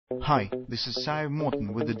Hi, this is Sive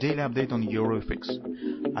Morten with the daily update on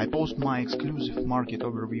EuroFX. I post my exclusive market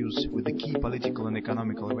overviews with the key political and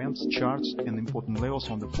economical events, charts and important levels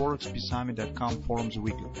on the ForexPeaceArmy.com forums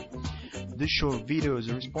weekly. This short video is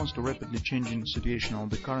a response to rapidly changing situation on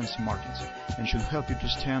the currency markets and should help you to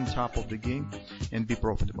stay on top of the game and be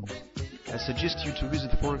profitable. I suggest you to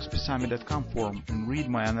visit ForexPeaceArmy.com forum and read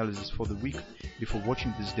my analysis for the week before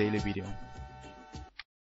watching this daily video.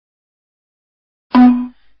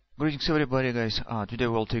 Greetings everybody, guys. Today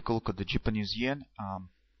we'll take a look at the Japanese yen.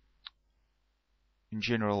 In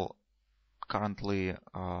general, currently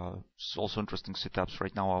it's also interesting setups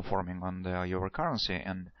right now are forming on the euro currency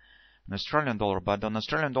and an Australian dollar. But on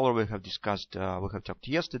Australian dollar we have discussed, we have talked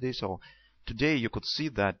yesterday. So today you could see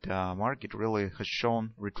that market really has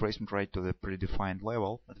shown retracement right to the predefined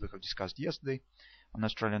level that we have discussed yesterday. On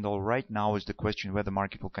Australian dollar right now is the question whether the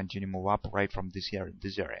market will continue to move up right from this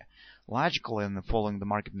area. Logically, and following the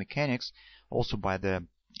market mechanics, also by the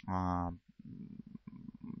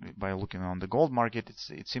by looking on the gold market,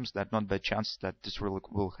 it seems that not by chance that this really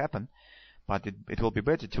will happen, but it will be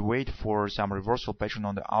better to wait for some reversal pattern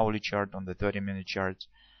on the hourly chart, on the 30-minute chart,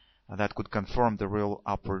 that could confirm the real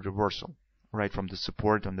upward reversal right from the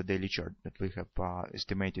support on the daily chart that we have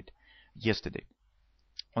estimated yesterday.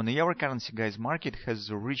 On the euro currency, guys, market has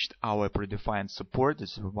reached our predefined support.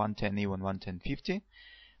 This is 110 even 110.50,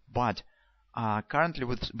 but currently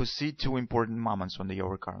we see two important moments on the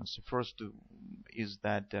euro currency. First is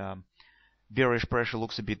that bearish pressure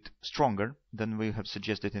looks a bit stronger than we have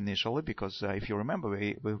suggested initially, because if you remember,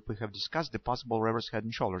 we have discussed the possible reverse head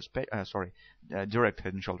and shoulders, direct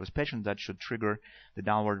head and shoulders pattern that should trigger the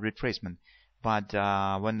downward retracement. But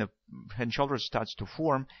when the head and shoulders starts to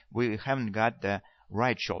form, we haven't got the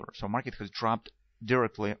right shoulder, so market has dropped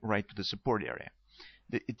directly right to the support area.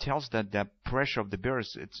 It tells that the pressure of the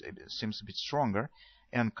bears it seems a bit stronger,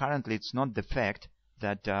 and currently it's not the fact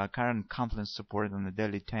that current confidence support on the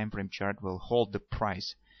daily time frame chart will hold the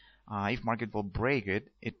price. If market will break it,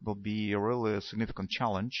 it will be a really significant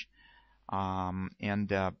challenge, and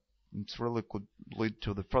it really could lead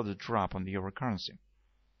to the further drop on the euro currency.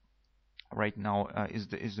 Right now is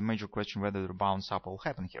the major question whether the bounce up will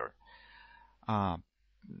happen here.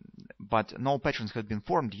 But no patterns have been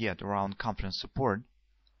formed yet around confidence support,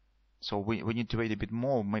 so we need to wait a bit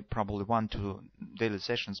more, probably 1-2 daily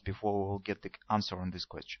sessions before we'll get the answer on this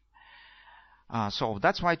question. So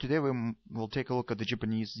that's why today we will take a look at the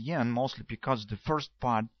Japanese yen, mostly because the first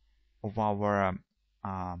part of our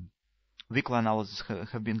weekly analysis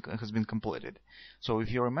has been completed. So if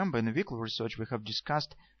you remember, in the weekly research we have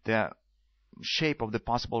discussed the shape of the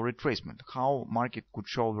possible retracement, how market could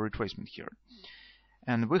show the retracement here.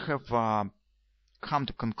 And we have come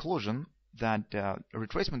to conclusion that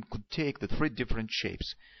retracement could take the three different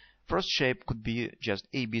shapes. First shape could be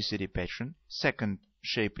just ABCD pattern. Second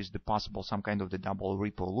shape is the possible some kind of the double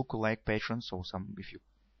ripple lookalike pattern. So if you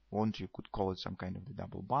want, you could call it some kind of the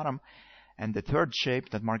double bottom. And the third shape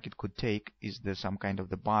that market could take is some kind of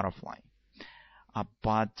the butterfly.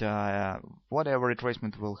 But whatever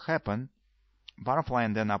retracement will happen, butterfly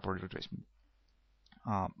and then upward retracement,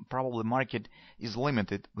 probably market is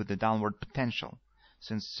limited with the downward potential,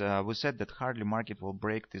 since we said that hardly market will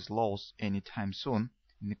break these lows anytime soon,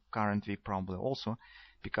 in the current week probably also,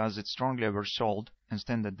 because it's strongly oversold and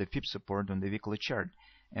stand at the fib support on the weekly chart.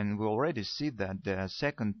 And we already see that the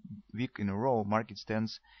second week in a row market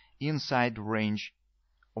stands inside range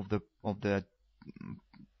of the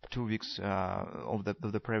 2 weeks of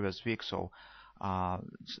the previous week. So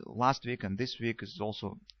last week and this week is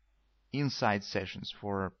also inside sessions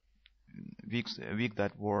for week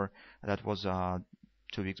that was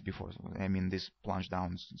 2 weeks before. I mean, this plunge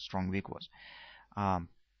down strong week was.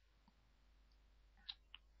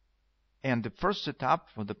 And the first setup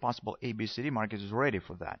for the possible ABCD market is ready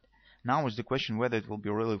for that. Now is the question whether it will be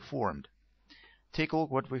really formed. Take a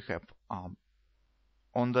look what we have.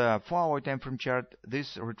 On the 4-hour time frame chart,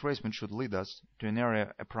 this retracement should lead us to an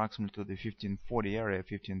area approximately to the 1540 area,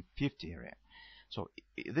 1550 area. So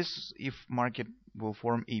this is if market will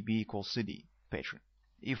form AB equals CD pattern.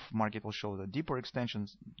 If market will show the deeper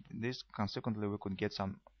extensions, this consequently we could get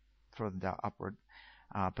some further upward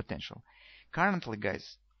potential. Currently,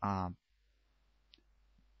 guys,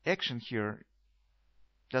 action here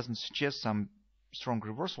doesn't suggest some strong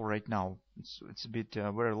reversal right now. It's a bit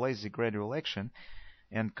very lazy gradual action,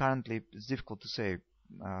 and currently it's difficult to say.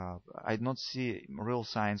 I do not see real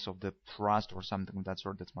signs of the thrust or something of that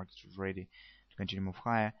sort that market is ready to continue to move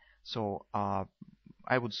higher. So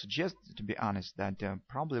I would suggest, to be honest, that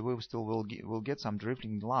probably we still will get some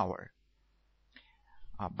drifting lower.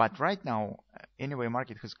 But right now, anyway,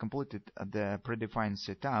 market has completed the predefined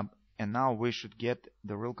setup, and now we should get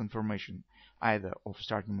the real confirmation either of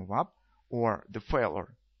starting move up or the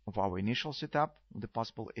failure of our initial setup, the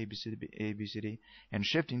possible ABCD, and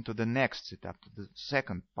shifting to the next setup, to the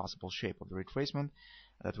second possible shape of the retracement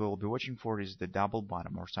that we will be watching for is the double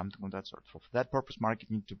bottom or something of that sort. For that purpose, market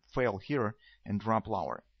need to fail here and drop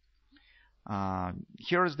lower.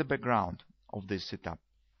 Here is the background of this setup.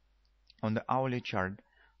 On the hourly chart,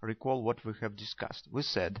 recall what we have discussed. We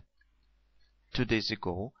said 2 days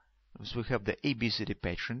ago, we have the ABCD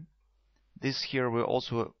pattern. This here we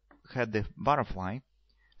also had the butterfly,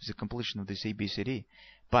 the completion of this ABCD,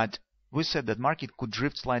 but we said that market could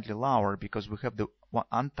drift slightly lower because we have the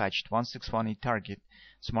untouched 1618 target.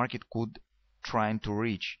 So market could try to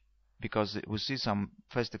reach, because we see some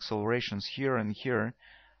fast accelerations here and here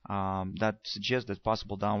that suggest that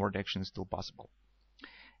possible downward action is still possible.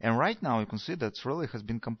 And right now you can see that really has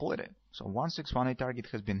been completed. So 1618 target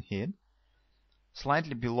has been hit,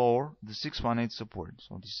 slightly below the 618 support.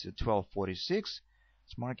 So this is 1246.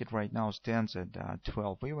 This market right now stands at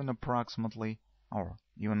 12 even approximately, or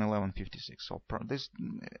even 1156. So this,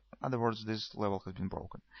 in other words, this level has been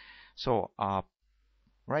broken. So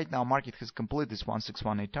right now market has completed this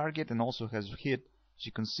 1618 target and also has hit, as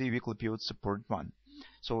you can see, weekly pivot support 1.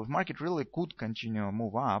 So if market really could continue to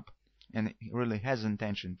move up and really has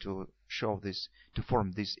intention to show this, to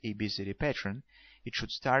form this ABCD pattern, it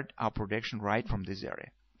should start upward action right from this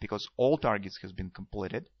area, because all targets has been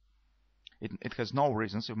completed. It has no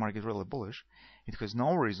reasons, if market really bullish, it has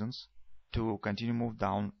no reasons to continue move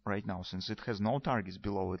down right now, since it has no targets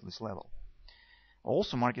below at this level.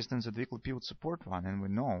 Also, market stands at weekly pivot support 1, and we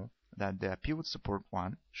know that the pivot support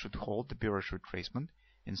 1 should hold the bearish retracement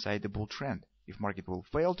inside the bull trend. If market will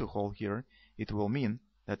fail to hold here, it will mean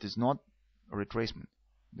that is not a retracement.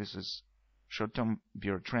 This is short-term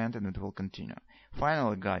bear trend, and it will continue.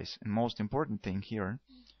 Finally, guys, and most important thing here,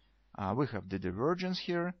 we have the divergence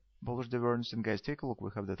here, bullish divergence, and guys, take a look,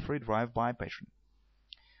 we have the 3 drive-by pattern.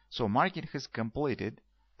 So market has completed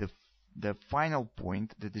the final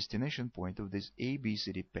point, the destination point of this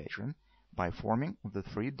ABCD pattern by forming the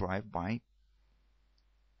 3 drive-by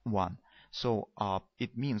 1. So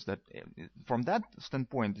it means that from that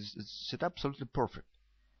standpoint, it's set up absolutely perfect.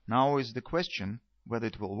 Now is the question whether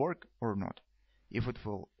it will work or not. If it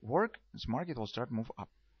will work, this market will start move up.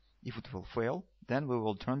 If it will fail, then we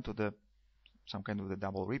will turn to the some kind of the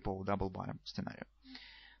double repo, double bottom scenario.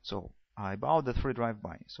 So about the 3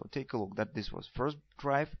 drive-by. So take a look that this was first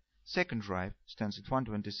drive, second drive stands at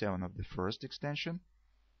 127 of the first extension.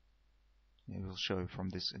 I will show you from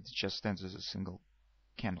this, it just stands as a single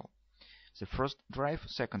candle. The first drive,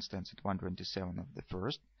 second stands at 127 of the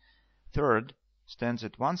first, third stands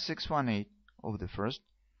at 1618 of the first,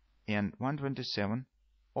 and 127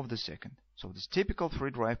 of the second. So this typical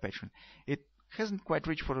 3 drive pattern. It hasn't quite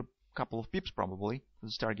reached for a couple of pips probably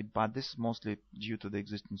this target, but this is mostly due to the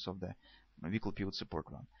existence of the weekly pivot support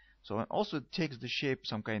 1. So it also takes the shape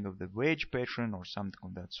some kind of the wedge pattern or something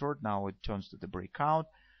of that sort. Now it turns to the breakout,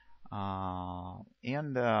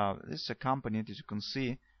 and this is accompanied, as you can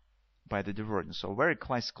see, by the divergence. So very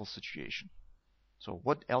classical situation. So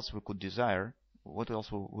what else we could desire, what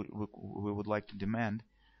else we would like to demand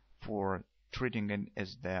for treating it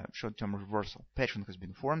as the short-term reversal? Pattern has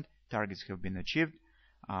been formed, targets have been achieved,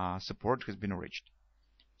 support has been reached.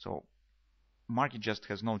 So market just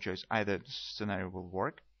has no choice. Either this scenario will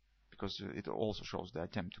work, because it also shows the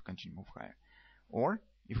attempt to continue move higher, or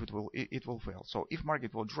if it will fail. So if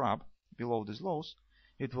market will drop below these lows,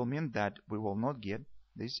 it will mean that we will not get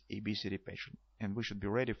this ABCD pattern, and we should be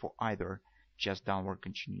ready for either just downward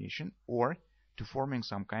continuation or to forming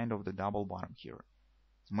some kind of the double bottom here.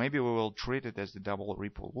 Maybe we will treat it as the double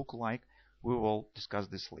repo look like. We will discuss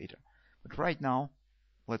this later. But right now,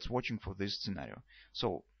 let's watching for this scenario.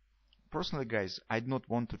 So personally, guys, I do not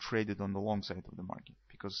want to trade it on the long side of the market,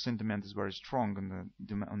 because sentiment is very strong on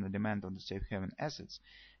the demand on the safe haven assets,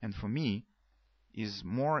 and for me is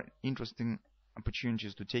more interesting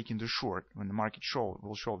opportunities to take into short when the market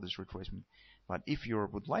will show this retracement. But if you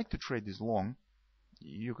would like to trade this long,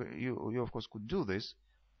 you of course could do this,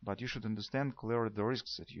 but you should understand clearly the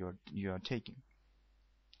risks that you are taking.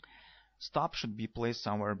 Stop should be placed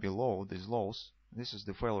somewhere below these lows. This is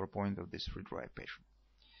the failure point of this 3 drive pattern.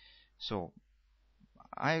 So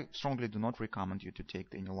I strongly do not recommend you to take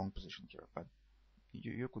any long position here, but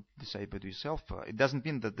you could decide by yourself. It doesn't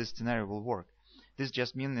mean that this scenario will work. This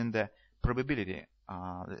just means in the probability.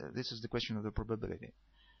 This is the question of the probability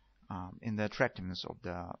in the attractiveness of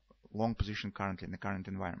the long position currently in the current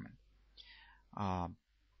environment.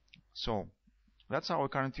 So That's our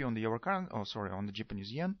current view on the euro current. Oh, sorry, on the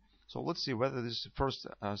Japanese yen. So let's see whether this first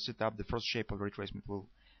setup, the first shape of retracement will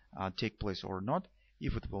take place or not.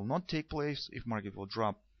 If it will not take place, if market will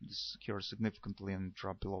drop this here significantly and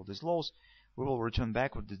drop below these lows, we will return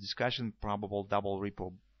back with the discussion, probable double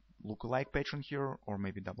repo lookalike pattern here, or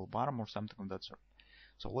maybe double bottom or something of that sort.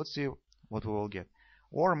 So let's see what we will get.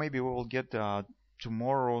 Or maybe we will get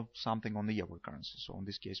tomorrow something on the euro currency. So in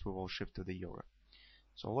this case, we will shift to the euro.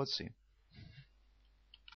 So let's see.